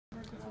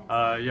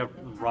Yeah,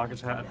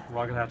 Rocket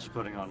Hatch is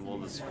putting on Will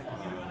This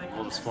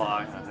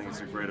Fly. I think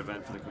it's a great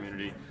event for the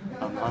community.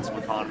 The Huntsville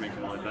economy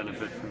can really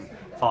benefit from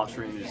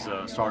fostering these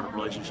startup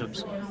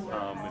relationships.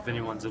 If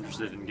anyone's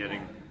interested in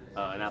getting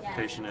an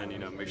application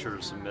in, make sure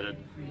to submit it.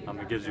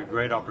 It gives you a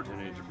great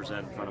opportunity to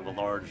present in front of a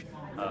large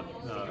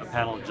a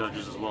panel of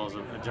judges as well as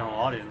a general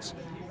audience,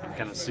 and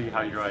kind of see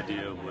how your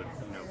idea would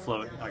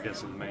float, I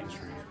guess, in the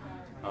mainstream.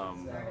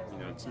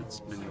 It's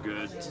been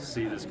good to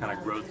see this kind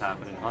of growth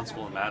happen in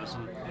Huntsville and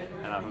Madison,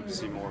 and I hope to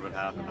see more of it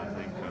happen. I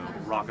think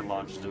Rocket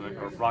Hatch is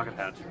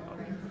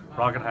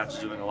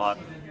doing a lot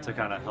to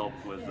kind of help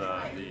with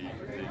the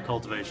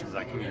cultivation of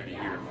that community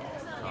here.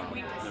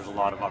 There's a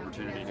lot of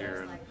opportunity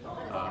here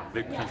and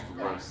big potential for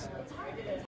growth.